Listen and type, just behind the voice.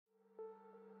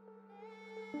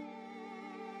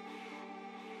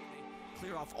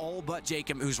clear off all but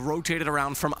Jacob, who's rotated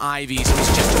around from Ivy, so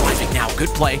he's just arriving now. Good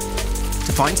play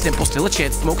to find Simple, still a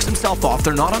chance, smokes himself off.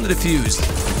 They're not on the defuse.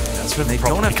 That's been the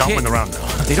problem. They can't win the round now.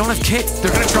 They don't have kits.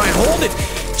 They're going to try and hold it.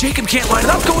 Jacob can't line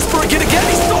it up, goes for a get again.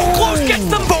 He's so close, gets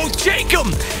them both. Jacob,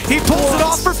 he pulls it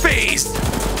off for FaZe.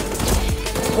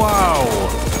 Wow.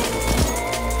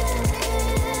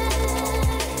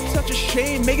 Such a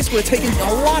shame. Megas would have taken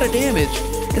a lot of damage.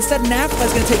 Instead,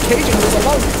 Nafla's going to take Cajun, who was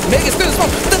alone. Megas through the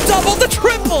smoke, the double, the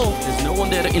triple! There's no one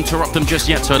there to interrupt them just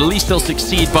yet, so at least they'll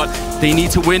succeed, but they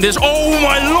need to win this. Oh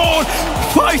my lord!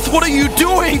 FaZe, what are you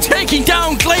doing? Taking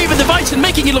down Clave and Device and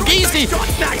making it look easy!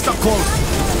 Snacks up close.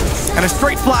 And a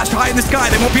straight flash high in the sky.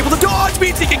 They won't be able to dodge.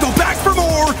 Means he can go back for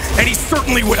more, and he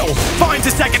certainly will. Finds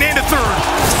a second and a third.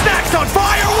 Snacks on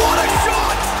fire. What a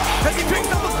shot! As he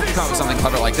picks up a big Come up with something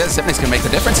clever like this, Sipney's gonna make the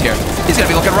difference here. He's gonna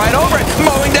be looking right over it,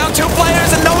 mowing down two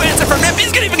players, and no answer from him.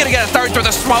 He's even gonna get a third through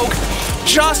the smoke.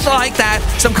 Just like that.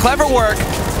 Some clever work.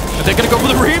 And they're gonna go for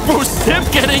the reboost. Sip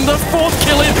getting the fourth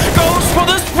kill in. Goes for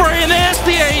the spray, and there's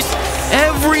the ace.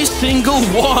 Every single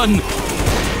one.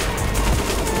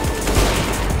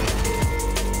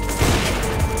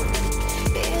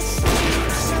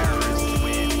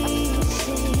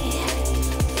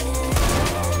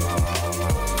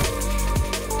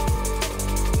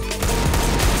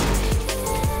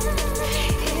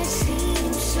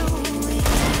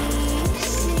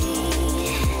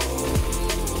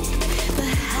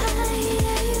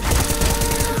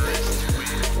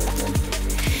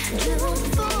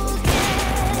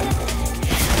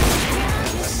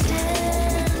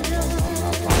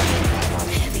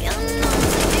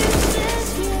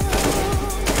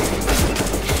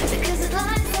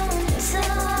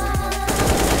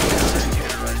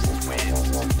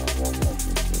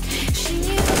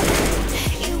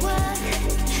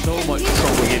 So much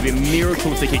trouble here. It'd be a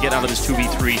miracle if they could get out of this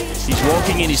 2v3. He's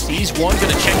walking in, he sees one,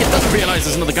 gonna check it, doesn't realize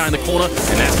there's another guy in the corner, and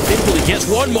that's Simple. He gets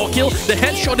one more kill, the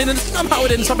headshot in, and somehow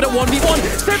it ends up in a 1v1.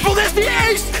 Simple, there's the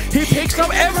ace! He picks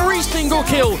up every single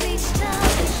kill.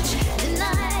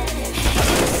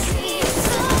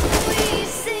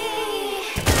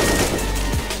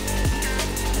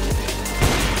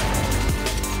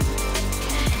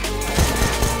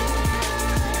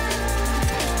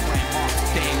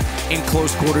 in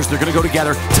close quarters. They're going to go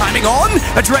together. Timing on.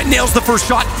 Adren nails the first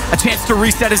shot. A chance to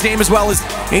reset his aim as well as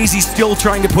AZ still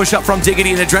trying to push up from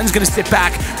Diggity, and Adren's going to sit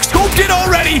back. Scoped in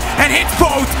already and hits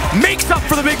both. Makes up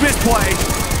for the big misplay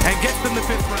and gets them the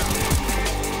 5th round.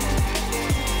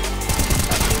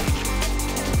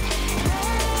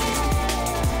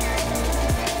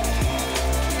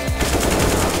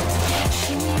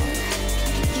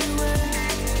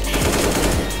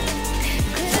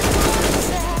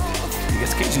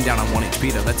 Down on 1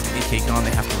 HP though, that's going to be cake on, they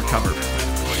have to recover.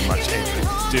 Pretty much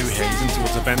do here, he's in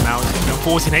towards the vent now, he's got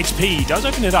 14 HP, he does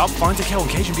open it up, finds a kill, and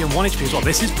Cajun being 1 HP as well.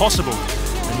 This is possible,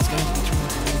 and he's going to be trying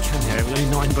to do what he can here, with only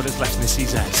 9 bullets left in the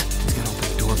CZ. He's going to open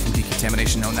the door from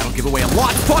decontamination, and that'll give away a lot.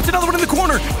 Spots another one in the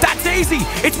corner, that's AZ,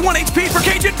 it's 1 HP for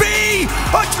Cajun B!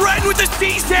 Adren with the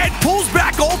CZ, pulls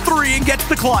back all 3 and gets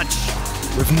the clutch.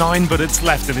 With 9 bullets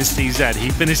left in his CZ, he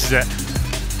finishes it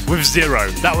with 0.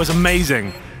 That was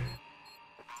amazing.